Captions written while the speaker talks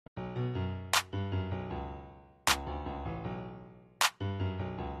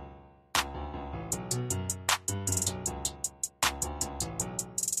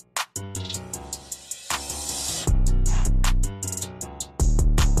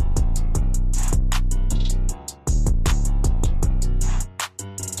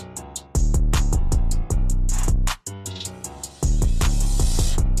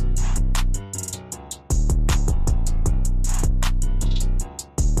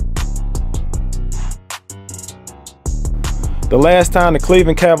The last time the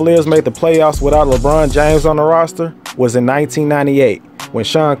Cleveland Cavaliers made the playoffs without LeBron James on the roster was in 1998 when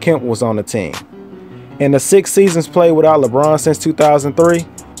Shawn Kemp was on the team. In the 6 seasons played without LeBron since 2003,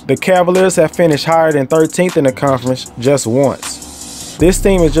 the Cavaliers have finished higher than 13th in the conference just once. This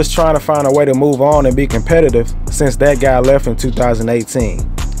team is just trying to find a way to move on and be competitive since that guy left in 2018.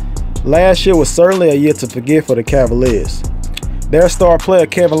 Last year was certainly a year to forget for the Cavaliers. Their star player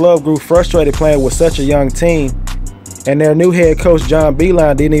Kevin Love grew frustrated playing with such a young team, and their new head coach John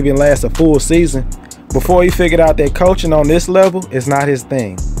Beilein didn't even last a full season before he figured out that coaching on this level is not his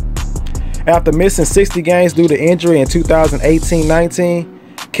thing. After missing 60 games due to injury in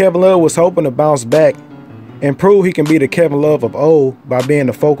 2018-19, Kevin Love was hoping to bounce back and prove he can be the Kevin Love of old by being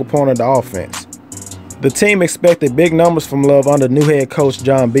the focal point of the offense. The team expected big numbers from Love under new head coach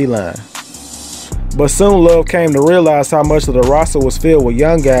John Beilein. But soon Love came to realize how much of the roster was filled with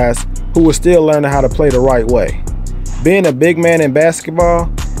young guys who were still learning how to play the right way. Being a big man in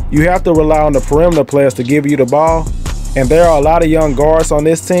basketball, you have to rely on the perimeter players to give you the ball, and there are a lot of young guards on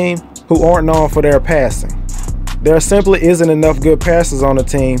this team who aren't known for their passing. There simply isn't enough good passers on the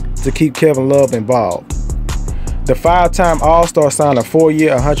team to keep Kevin Love involved. The 5-time All-Star signed a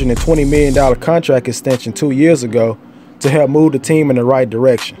 4-year, $120 million contract extension 2 years ago to help move the team in the right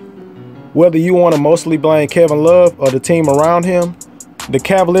direction. Whether you want to mostly blame Kevin Love or the team around him, the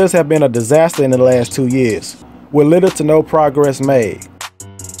Cavaliers have been a disaster in the last 2 years, with little to no progress made.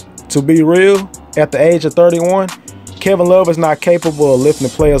 To be real, at the age of 31, Kevin Love is not capable of lifting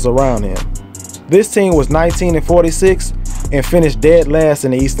the players around him. This team was 19-46 and finished dead last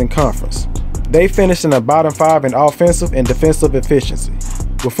in the Eastern Conference. They finished in the bottom 5 in offensive and defensive efficiency.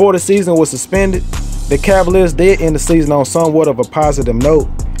 Before the season was suspended, the Cavaliers did end the season on somewhat of a positive note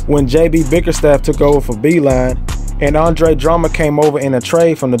when J.B. Bickerstaff took over for Beilein and Andre Drummond came over in a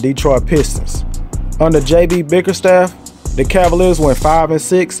trade from the Detroit Pistons. Under J.B. Bickerstaff, the Cavaliers went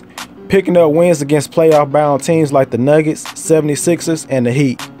 5-6, picking up wins against playoff-bound teams like the Nuggets, 76ers, and the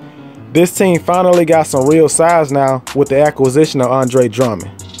Heat. This team finally got some real size now with the acquisition of Andre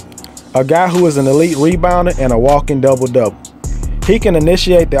Drummond, a guy who is an elite rebounder and a walking double-double. He can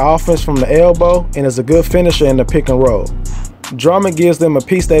initiate the offense from the elbow and is a good finisher in the pick and roll. Drummond gives them a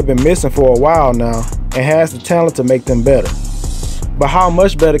piece they've been missing for a while now and has the talent to make them better. But how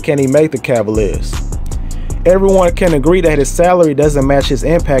much better can he make the Cavaliers? Everyone can agree that his salary doesn't match his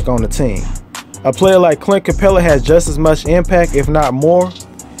impact on the team. A player like Clint Capella has just as much impact, if not more,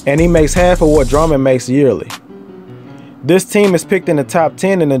 and he makes half of what Drummond makes yearly. This team is picked in the top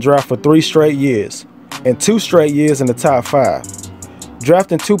 10 in the draft for 3 straight years, and 2 straight years in the top 5.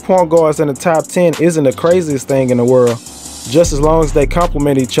 Drafting 2 point guards in the top 10 isn't the craziest thing in the world, just as long as they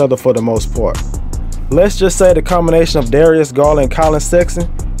complement each other for the most part. Let's just say the combination of Darius Garland and Collin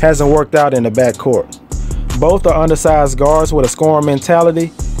Sexton hasn't worked out in the backcourt. Both are undersized guards with a scoring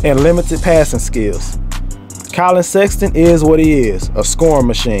mentality and limited passing skills. Collin Sexton is what he is, a scoring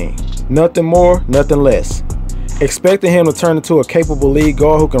machine. Nothing more, nothing less. Expecting him to turn into a capable lead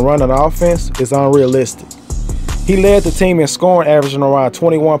guard who can run an offense is unrealistic. He led the team in scoring, averaging around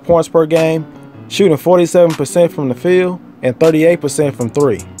 21 points per game, shooting 47% from the field and 38% from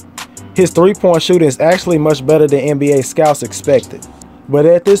 3. His 3-point shooting is actually much better than NBA scouts expected. But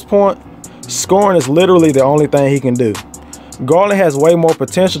at this point, scoring is literally the only thing he can do. Garland has way more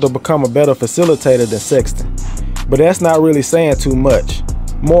potential to become a better facilitator than Sexton, but that's not really saying too much.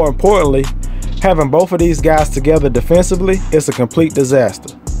 More importantly, having both of these guys together defensively is a complete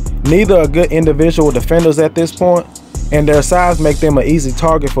disaster. Neither are good individual defenders at this point, and their size make them an easy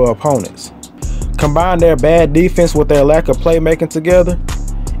target for opponents. Combine their bad defense with their lack of playmaking together,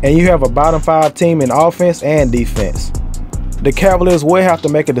 and you have a bottom 5 team in offense and defense. The Cavaliers will have to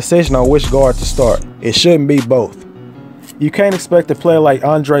make a decision on which guard to start. It shouldn't be both. You can't expect a player like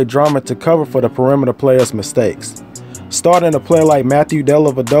Andre Drummond to cover for the perimeter players' mistakes. Starting a player like Matthew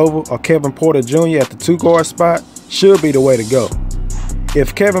Dellavedova or Kevin Porter Jr. at the 2-guard spot should be the way to go.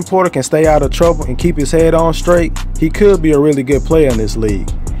 If Kevin Porter can stay out of trouble and keep his head on straight, he could be a really good player in this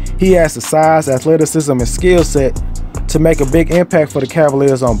league. He has the size, athleticism, and skill set to make a big impact for the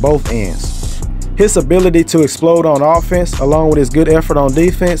Cavaliers on both ends. His ability to explode on offense, along with his good effort on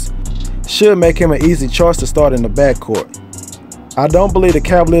defense, should make him an easy choice to start in the backcourt. I don't believe the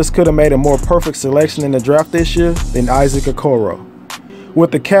Cavaliers could have made a more perfect selection in the draft this year than Isaac Okoro.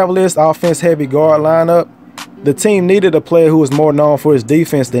 With the Cavaliers' offense-heavy guard lineup, the team needed a player who was more known for his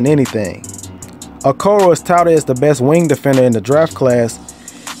defense than anything. Okoro is touted as the best wing defender in the draft class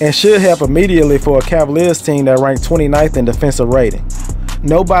and should help immediately for a Cavaliers team that ranked 29th in defensive rating.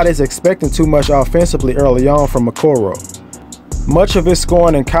 Nobody's expecting too much offensively early on from Okoro. Much of his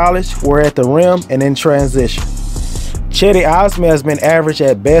scoring in college were at the rim and in transition. Cedi Osman has been average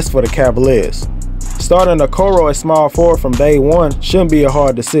at best for the Cavaliers. Starting Okoro at small forward from day one shouldn't be a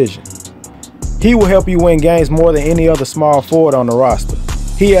hard decision. He will help you win games more than any other small forward on the roster.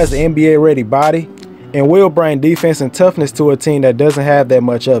 He has an NBA-ready body and will bring defense and toughness to a team that doesn't have that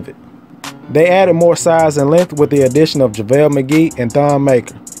much of it. They added more size and length with the addition of JaVale McGee and Thon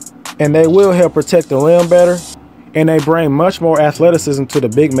Maker, and they will help protect the rim better, and they bring much more athleticism to the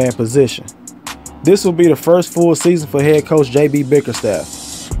big man position. This will be the first full season for head coach JB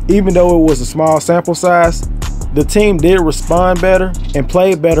Bickerstaff. Even though it was a small sample size, the team did respond better and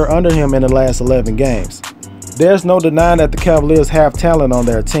played better under him in the last 11 games. There's no denying that the Cavaliers have talent on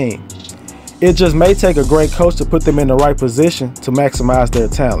their team. It just may take a great coach to put them in the right position to maximize their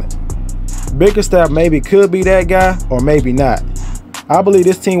talent. Bickerstaff maybe could be that guy or maybe not. I believe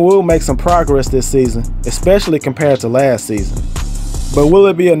this team will make some progress this season, especially compared to last season. But will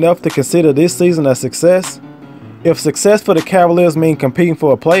it be enough to consider this season a success? If success for the Cavaliers means competing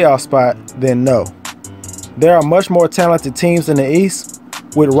for a playoff spot, then no. There are much more talented teams in the East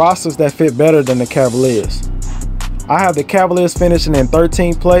with rosters that fit better than the Cavaliers. I have the Cavaliers finishing in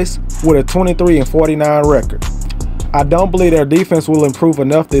 13th place with a 23-49 record. I don't believe their defense will improve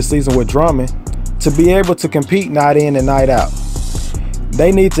enough this season with Drummond to be able to compete night in and night out.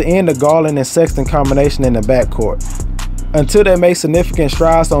 They need to end the Garland and Sexton combination in the backcourt. Until they make significant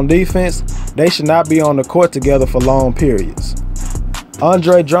strides on defense, they should not be on the court together for long periods.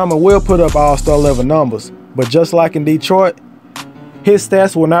 Andre Drummond will put up all-star level numbers, but just like in Detroit, his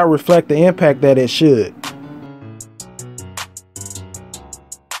stats will not reflect the impact that it should.